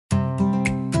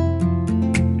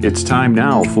It's time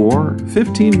now for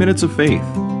 15 Minutes of Faith,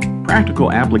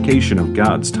 practical application of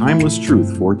God's timeless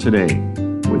truth for today,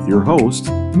 with your host,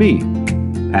 me,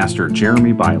 Pastor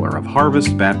Jeremy Byler of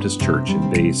Harvest Baptist Church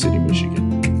in Bay City,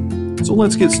 Michigan. So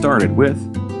let's get started with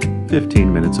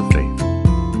 15 Minutes of Faith.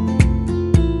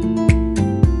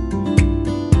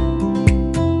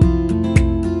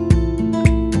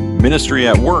 Ministry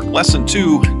at Work, Lesson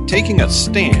 2, Taking a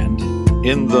Stand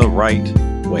in the Right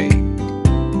Way.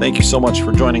 Thank you so much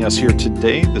for joining us here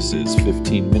today. This is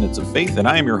 15 Minutes of Faith, and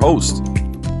I am your host,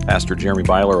 Pastor Jeremy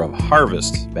Byler of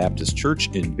Harvest Baptist Church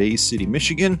in Bay City,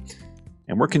 Michigan.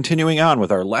 And we're continuing on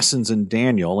with our lessons in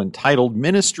Daniel entitled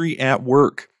Ministry at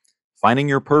Work, Finding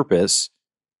Your Purpose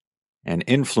and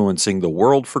Influencing the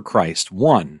World for Christ,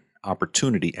 one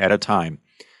opportunity at a time.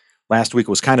 Last week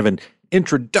was kind of an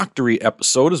introductory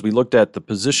episode as we looked at the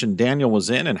position Daniel was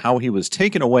in and how he was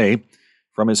taken away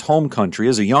from his home country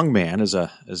as a young man,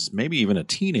 as maybe even a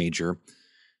teenager,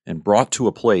 and brought to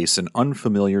a place, an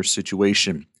unfamiliar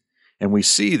situation. And we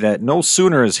see that no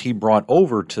sooner is he brought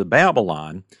over to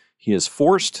Babylon, he is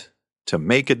forced to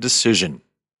make a decision.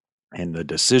 And the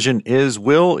decision is,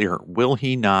 will or will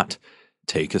he not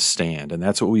take a stand? And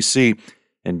that's what we see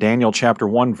in Daniel chapter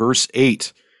 1, verse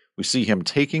 8. We see him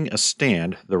taking a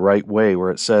stand the right way, where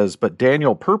it says, "But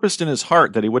Daniel purposed in his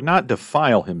heart that he would not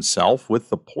defile himself with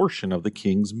the portion of the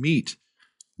king's meat,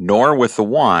 nor with the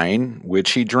wine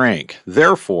which he drank.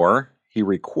 Therefore he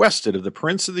requested of the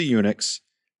prince of the eunuchs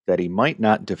that he might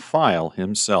not defile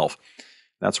himself."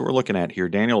 That's what we're looking at here.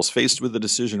 Daniel is faced with the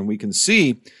decision, and we can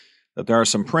see that there are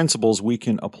some principles we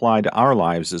can apply to our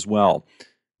lives as well.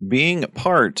 Being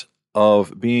part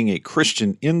of being a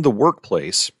Christian in the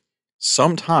workplace,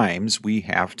 sometimes we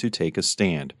have to take a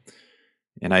stand.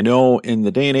 And I know in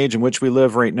the day and age in which we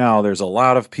live right now, there's a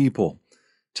lot of people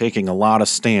taking a lot of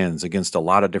stands against a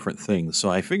lot of different things.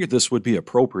 So I figured this would be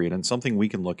appropriate and something we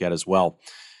can look at as well.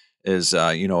 There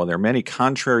are many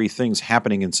contrary things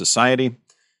happening in society,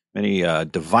 many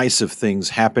divisive things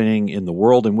happening in the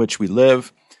world in which we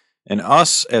live. And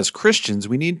us as Christians,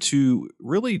 we need to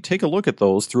really take a look at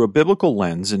those through a biblical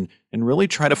lens and really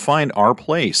try to find our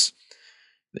place.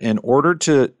 In order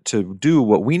to do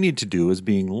what we need to do as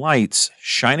being lights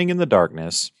shining in the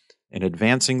darkness and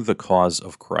advancing the cause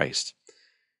of Christ.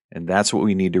 And that's what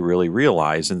we need to really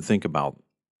realize and think about.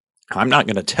 I'm not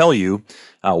going to tell you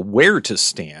where to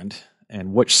stand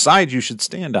and which side you should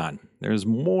stand on. There's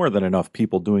more than enough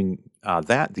people doing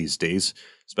that these days,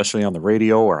 especially on the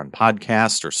radio or on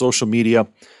podcasts or social media.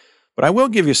 But I will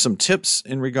give you some tips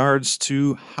in regards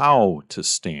to how to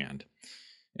stand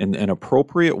and an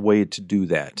appropriate way to do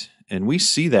that. And we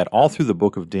see that all through the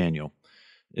book of Daniel,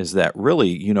 is that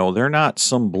really, they're not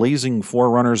some blazing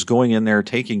forerunners going in there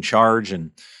taking charge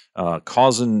and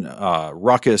causing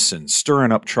ruckus and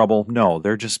stirring up trouble. No,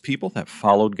 they're just people that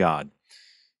followed God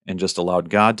and just allowed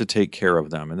God to take care of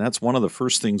them. And that's one of the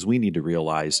first things we need to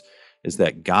realize, is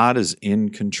that God is in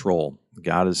control.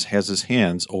 God has his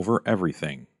hands over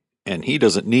everything. And he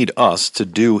doesn't need us to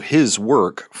do his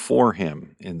work for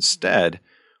him. Instead,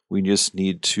 we just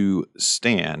need to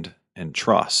stand and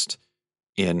trust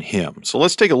in him. So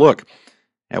let's take a look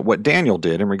at what Daniel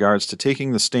did in regards to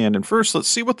taking the stand. And first, let's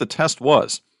see what the test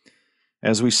was.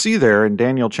 As we see there in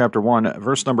Daniel chapter 1,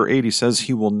 verse number 8, he says,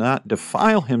 "He will not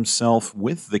defile himself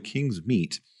with the king's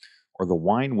meat or the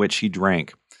wine which he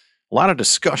drank." A lot of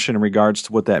discussion in regards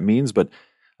to what that means, but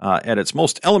at its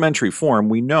most elementary form,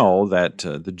 we know that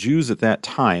the Jews at that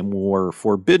time were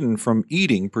forbidden from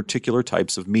eating particular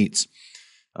types of meats.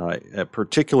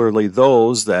 Particularly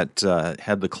those that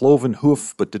had the cloven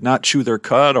hoof but did not chew their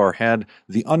cud, or had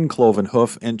the uncloven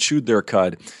hoof and chewed their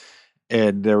cud.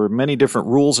 And there were many different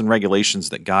rules and regulations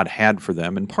that God had for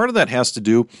them. And part of that has to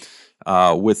do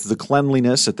with the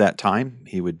cleanliness at that time.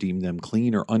 He would deem them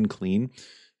clean or unclean.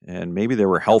 And maybe there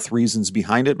were health reasons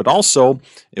behind it, but also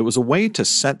it was a way to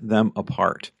set them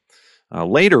apart.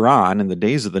 Later on, in the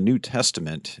days of the New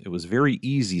Testament, it was very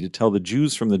easy to tell the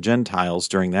Jews from the Gentiles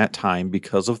during that time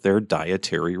because of their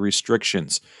dietary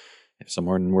restrictions. If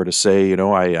someone were to say,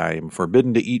 I am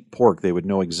forbidden to eat pork, they would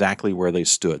know exactly where they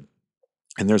stood.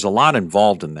 And there's a lot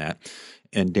involved in that.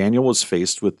 And Daniel was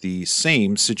faced with the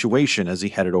same situation as he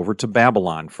headed over to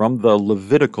Babylon from the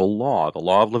Levitical law, the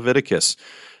law of Leviticus,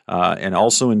 and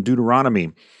also in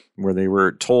Deuteronomy, where they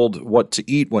were told what to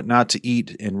eat, what not to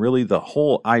eat, and really the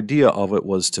whole idea of it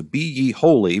was to be ye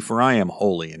holy, for I am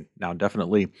holy. And now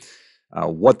definitely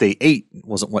what they ate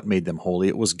wasn't what made them holy,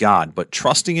 it was God. But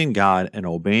trusting in God and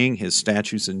obeying his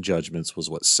statutes and judgments was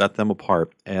what set them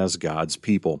apart as God's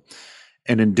people.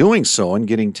 And in doing so, and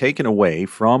getting taken away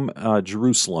from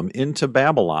Jerusalem into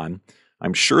Babylon,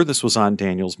 I'm sure this was on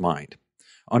Daniel's mind.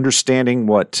 understanding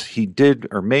what he did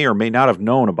or may not have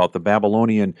known about the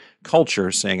Babylonian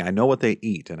culture, saying, I know what they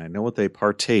eat, and I know what they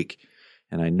partake,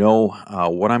 and I know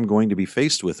what I'm going to be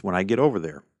faced with when I get over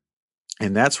there.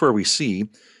 And that's where we see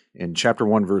in chapter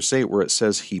 1, verse 8, where it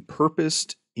says, he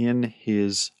purposed in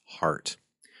his heart.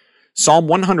 Psalm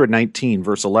 119,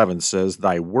 verse 11 says,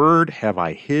 thy word have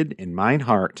I hid in mine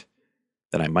heart,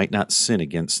 that I might not sin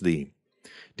against thee.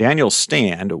 Daniel's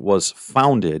stand was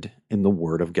founded in the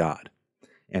word of God.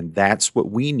 And that's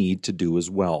what we need to do as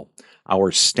well.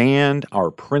 Our stand, our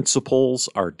principles,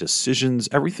 our decisions,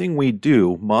 everything we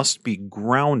do must be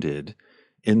grounded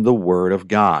in the word of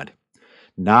God.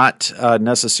 Not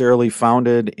necessarily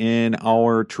founded in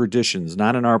our traditions,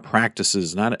 not in our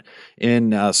practices, not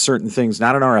in certain things,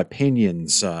 not in our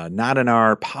opinions, not in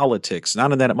our politics,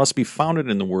 not in that. It must be founded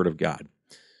in the Word of God.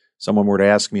 Someone were to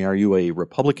ask me, are you a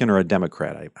Republican or a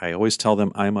Democrat? I always tell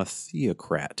them I'm a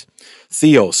theocrat.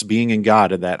 Theos, being in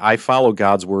God, and that I follow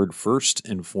God's Word first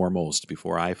and foremost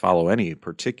before I follow any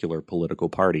particular political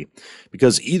party.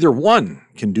 Because either one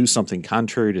can do something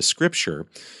contrary to Scripture,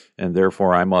 and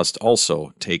therefore I must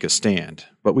also take a stand.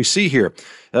 But we see here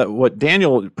what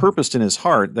Daniel purposed in his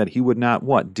heart, that he would not,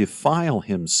 what? Defile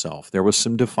himself. There was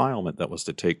some defilement that was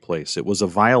to take place. It was a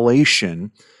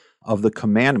violation of the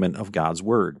commandment of God's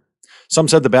word. Some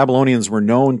said the Babylonians were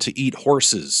known to eat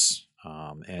horses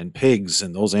and pigs,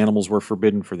 and those animals were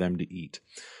forbidden for them to eat.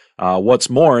 What's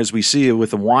more, as we see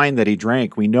with the wine that he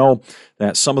drank, we know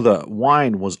that some of the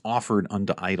wine was offered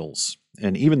unto idols.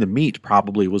 And even the meat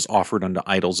probably was offered unto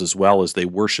idols as well, as they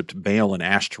worshipped Baal and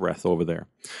Ashtoreth over there.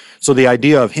 So the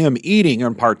idea of him eating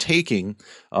and partaking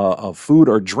of food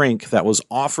or drink that was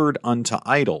offered unto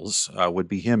idols would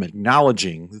be him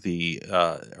acknowledging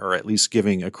or at least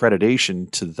giving accreditation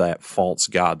to that false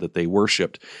god that they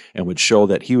worshipped, and would show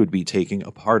that he would be taking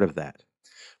a part of that.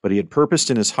 But he had purposed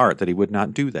in his heart that he would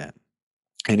not do that,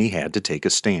 and he had to take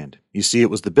a stand. You see, it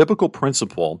was the biblical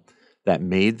principle that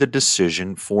made the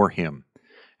decision for him.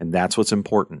 And that's what's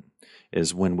important,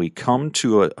 is when we come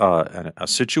to a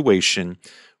situation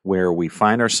where we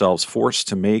find ourselves forced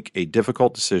to make a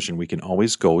difficult decision, we can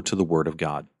always go to the Word of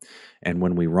God. And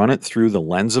when we run it through the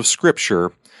lens of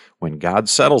Scripture, when God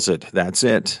settles it, that's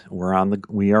it.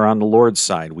 We are on the Lord's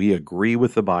side. We agree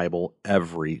with the Bible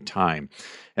every time.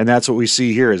 And that's what we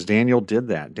see here, is Daniel did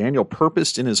that. Daniel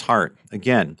purposed in his heart.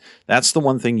 Again, that's the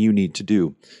one thing you need to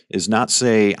do, is not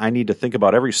say, I need to think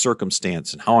about every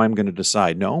circumstance and how I'm going to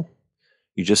decide. No,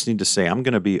 you just need to say, I'm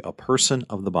going to be a person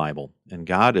of the Bible. And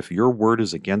God, if your word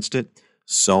is against it,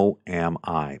 so am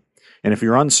I. And if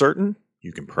you're uncertain,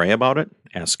 you can pray about it.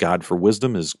 Ask God for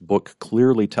wisdom. His book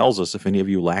clearly tells us, if any of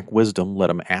you lack wisdom, let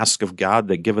him ask of God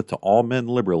that giveth to all men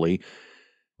liberally,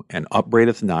 and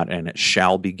upbraideth not, and it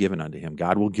shall be given unto him.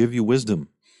 God will give you wisdom.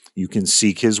 You can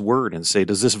seek his word and say,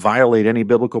 does this violate any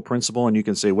biblical principle? And you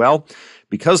can say, well,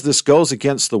 because this goes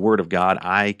against the word of God,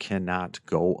 I cannot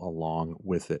go along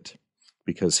with it,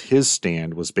 because his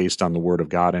stand was based on the word of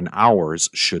God, and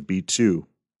ours should be too.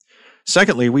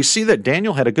 Secondly, we see that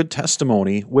Daniel had a good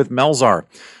testimony with Melzar,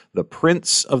 the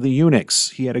prince of the eunuchs.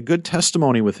 He had a good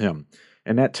testimony with him.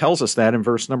 And that tells us that in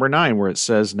verse number 9, where it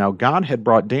says, now God had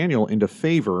brought Daniel into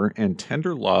favor and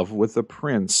tender love with the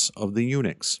prince of the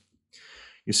eunuchs.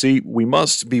 You see, we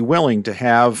must be willing to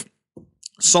have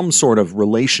some sort of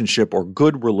relationship or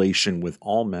good relation with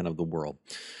all men of the world.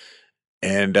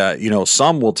 And,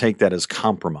 some will take that as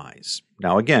compromise.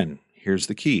 Now, again, here's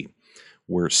the key.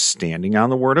 We're standing on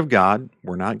the word of God.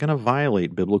 We're not going to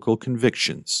violate biblical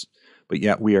convictions, but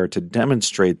yet we are to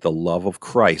demonstrate the love of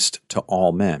Christ to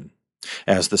all men.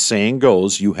 As the saying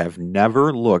goes, you have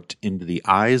never looked into the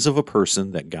eyes of a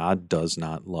person that God does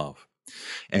not love.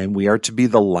 And we are to be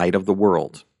the light of the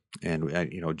world. And,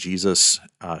 Jesus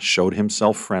showed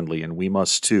himself friendly, and we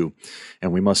must too.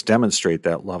 And we must demonstrate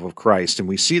that love of Christ. And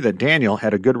we see that Daniel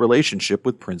had a good relationship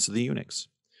with Prince of the Eunuchs.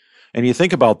 And you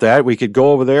think about that, we could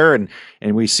go over there and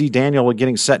we see Daniel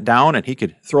getting set down, and he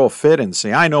could throw a fit and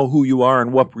say, I know who you are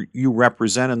and what you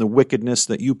represent and the wickedness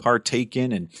that you partake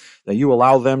in, and that you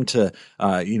allow them to,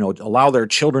 allow their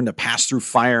children to pass through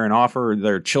fire and offer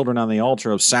their children on the altar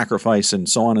of sacrifice and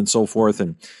so on and so forth.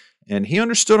 And he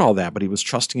understood all that, but he was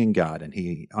trusting in God, and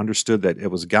he understood that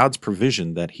it was God's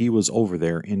provision that he was over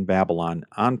there in Babylon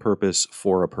on purpose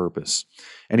for a purpose.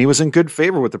 And he was in good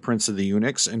favor with the prince of the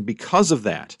eunuchs, and because of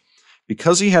that,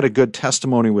 because he had a good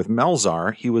testimony with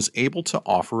Melzar, he was able to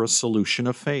offer a solution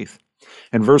of faith.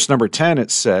 In verse number 10,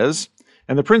 it says,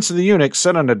 and the prince of the eunuchs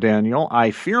said unto Daniel,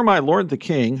 I fear my lord the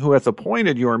king, who hath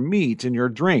appointed your meat and your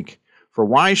drink. For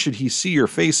why should he see your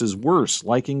faces worse,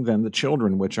 liking than the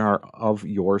children which are of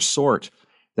your sort?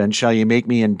 Then shall ye make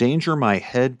me endanger my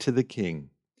head to the king.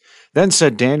 Then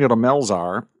said Daniel to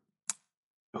Melzar,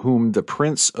 whom the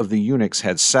prince of the eunuchs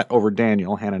had set over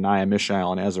Daniel, Hananiah,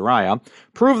 Mishael, and Azariah,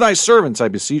 prove thy servants, I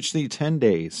beseech thee, 10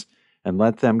 days, and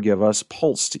let them give us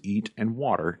pulse to eat and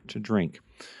water to drink.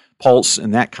 Pulse,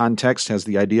 in that context, has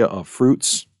the idea of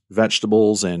fruits,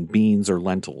 vegetables, and beans or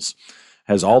lentils.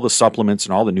 Has all the supplements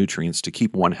and all the nutrients to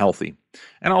keep one healthy.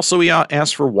 And also he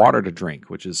asked for water to drink,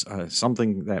 which is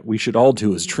something that we should all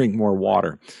do, is drink more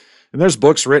water. And there's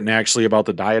books written actually about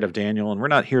the diet of Daniel, and we're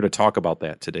not here to talk about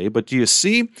that today. But do you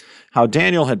see how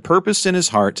Daniel had purposed in his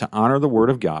heart to honor the word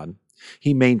of God?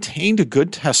 He maintained a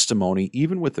good testimony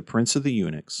even with the prince of the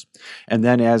eunuchs. And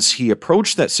then as he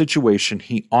approached that situation,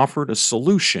 he offered a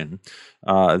solution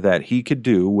that he could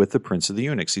do with the prince of the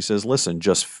eunuchs. He says, listen,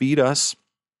 just feed us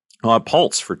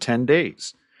pulse for 10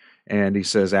 days. And he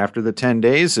says, after the 10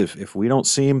 days, if we don't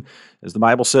seem, as the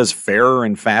Bible says, fairer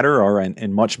and fatter or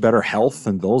in much better health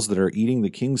than those that are eating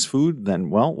the king's food, then,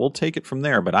 well, we'll take it from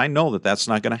there. But I know that that's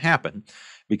not going to happen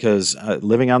because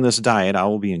living on this diet, I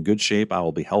will be in good shape, I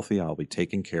will be healthy, I will be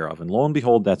taken care of. And lo and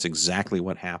behold, that's exactly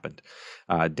what happened.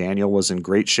 Daniel was in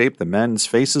great shape. The men's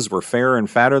faces were fairer and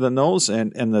fatter than those,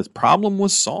 and the problem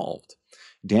was solved.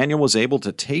 Daniel was able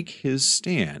to take his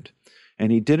stand.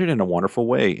 And he did it in a wonderful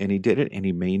way, and he did it and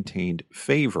he maintained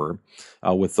favor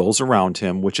with those around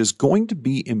him, which is going to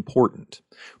be important.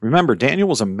 Remember, Daniel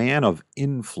was a man of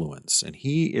influence, and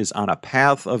he is on a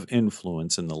path of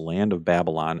influence in the land of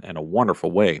Babylon in a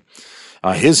wonderful way.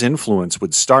 His influence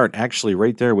would start actually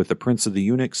right there with the prince of the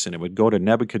eunuchs, and it would go to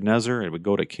Nebuchadnezzar, it would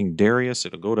go to King Darius,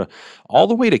 it would go to all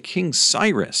the way to King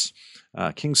Cyrus.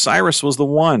 King Cyrus was the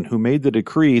one who made the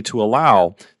decree to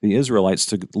allow the Israelites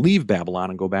to leave Babylon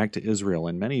and go back to Israel.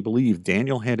 And many believe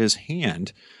Daniel had his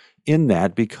hand in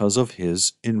that because of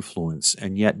his influence.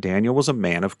 And yet Daniel was a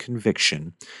man of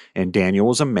conviction, and Daniel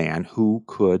was a man who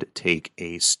could take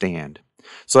a stand.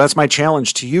 So that's my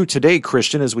challenge to you today,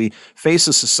 Christian, as we face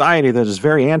a society that is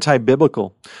very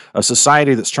anti-biblical, a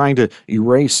society that's trying to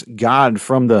erase God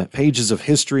from the pages of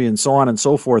history and so on and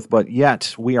so forth, but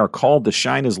yet we are called to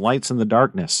shine as lights in the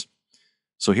darkness.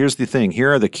 So here's the thing.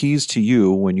 Here are the keys to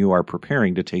you when you are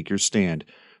preparing to take your stand.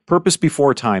 Purpose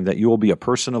before time that you will be a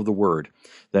person of the word,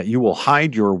 that you will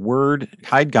hide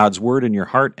God's word in your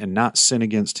heart and not sin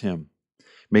against him.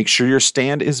 Make sure your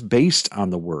stand is based on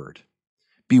the word.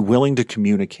 Be willing to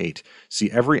communicate. See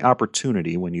every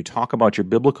opportunity when you talk about your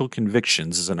biblical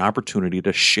convictions as an opportunity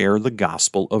to share the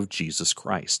gospel of Jesus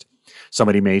Christ.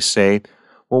 Somebody may say,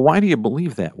 well, why do you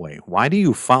believe that way? Why do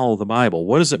you follow the Bible?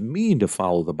 What does it mean to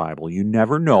follow the Bible? You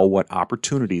never know what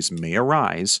opportunities may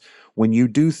arise when you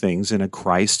do things in a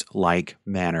Christ-like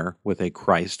manner with a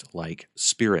Christ-like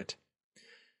spirit.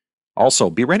 Also,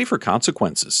 be ready for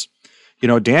consequences. You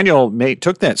know, Daniel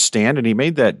took that stand and he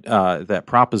made that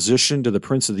proposition to the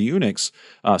prince of the eunuchs,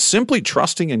 simply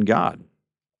trusting in God.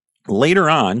 Later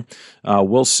on,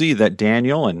 we'll see that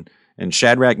Daniel and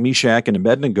Shadrach, Meshach, and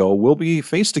Abednego will be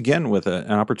faced again with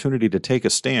an opportunity to take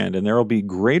a stand, and there will be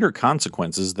greater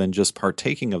consequences than just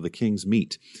partaking of the king's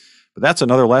meat. But that's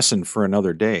another lesson for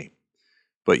another day.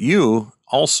 But you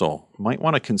also might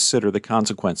want to consider the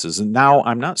consequences. And now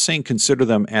I'm not saying consider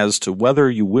them as to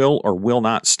whether you will or will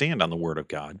not stand on the word of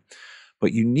God,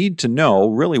 but you need to know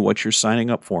really what you're signing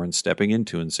up for and stepping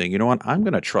into and saying, you know what, I'm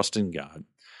going to trust in God.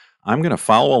 I'm going to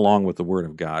follow along with the word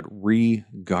of God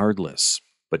regardless.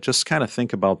 But just kind of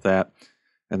think about that.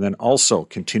 And then also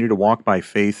continue to walk by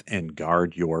faith and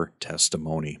guard your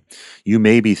testimony. You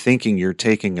may be thinking you're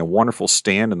taking a wonderful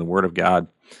stand in the word of God,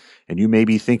 and you may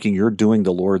be thinking you're doing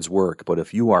the Lord's work, but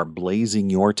if you are blazing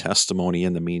your testimony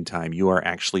in the meantime, you are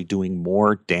actually doing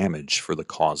more damage for the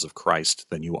cause of Christ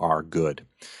than you are good.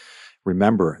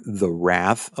 Remember, the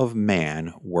wrath of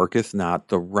man worketh not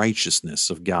the righteousness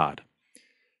of God.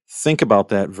 Think about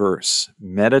that verse.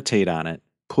 Meditate on it.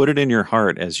 Put it in your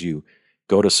heart as you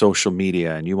go to social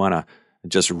media and you want to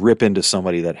just rip into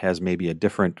somebody that has maybe a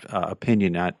different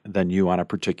opinion than you on a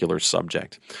particular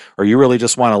subject. Or you really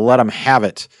just want to let them have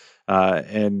it.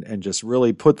 And just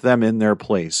really put them in their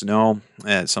place. No,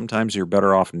 sometimes you're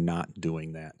better off not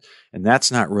doing that. And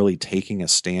that's not really taking a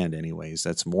stand anyways.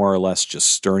 That's more or less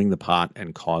just stirring the pot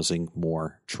and causing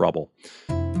more trouble.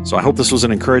 So I hope this was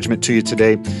an encouragement to you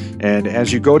today. And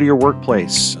as you go to your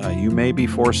workplace, you may be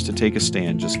forced to take a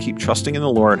stand. Just keep trusting in the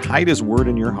Lord. Hide his word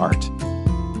in your heart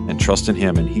and trust in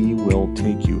him, and he will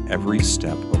take you every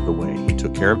step of the way. He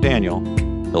took care of Daniel.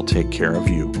 He'll take care of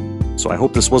you. So I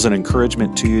hope this was an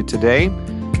encouragement to you today,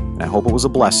 and I hope it was a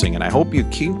blessing, and I hope you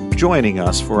keep joining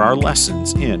us for our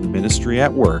lessons in Ministry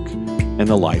at Work in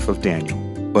the life of Daniel.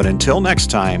 But until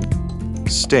next time,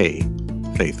 stay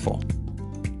faithful.